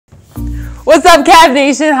What's up, Cav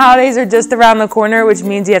Nation? Holidays are just around the corner, which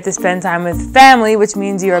means you have to spend time with family, which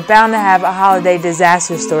means you are bound to have a holiday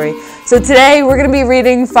disaster story. So today we're going to be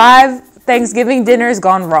reading 5 Thanksgiving dinners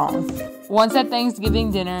gone wrong. Once at Thanksgiving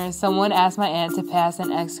dinner, someone asked my aunt to pass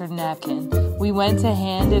an extra napkin. We went to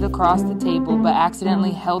hand it across the table, but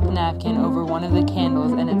accidentally held the napkin over one of the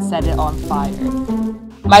candles and it set it on fire.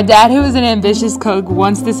 My dad, who is an ambitious cook,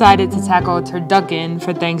 once decided to tackle a turducken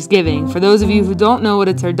for Thanksgiving. For those of you who don't know what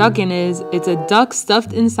a turducken is, it's a duck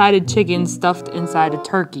stuffed inside a chicken stuffed inside a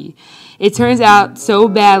turkey. It turns out so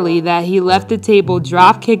badly that he left the table,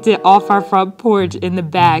 drop-kicked it off our front porch in the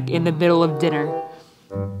back in the middle of dinner.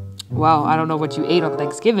 Well, I don't know what you ate on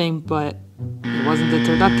Thanksgiving, but it wasn't the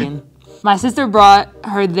turducken. My sister brought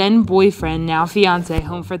her then boyfriend, now fiance,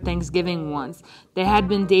 home for Thanksgiving once. They had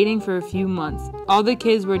been dating for a few months. All the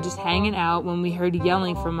kids were just hanging out when we heard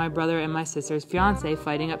yelling from my brother and my sister's fiance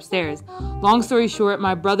fighting upstairs. Long story short,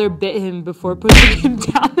 my brother bit him before pushing him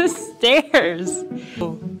down the stairs.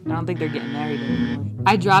 I don't think they're getting married anymore.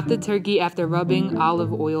 I dropped the turkey after rubbing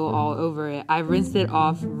olive oil all over it. I rinsed it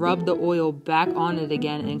off, rubbed the oil back on it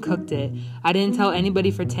again, and cooked it. I didn't tell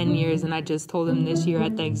anybody for 10 years, and I just told them this year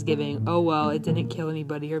at Thanksgiving. Oh well, it didn't kill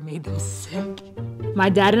anybody or made them sick. My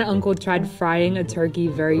dad and uncle tried frying a turkey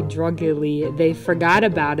very drunkenly. They forgot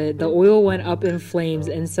about it. The oil went up in flames,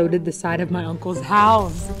 and so did the side of my uncle's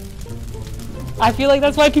house. I feel like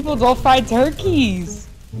that's why people don't fry turkeys.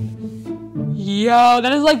 Yo,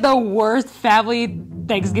 that is like the worst family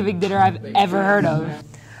Thanksgiving dinner I've ever heard of.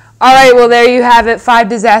 All right, well, there you have it. 5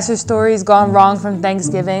 disaster stories gone wrong from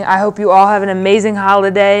Thanksgiving. I hope you all have an amazing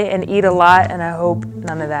holiday and eat a lot, and I hope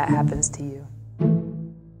none of that happens to you.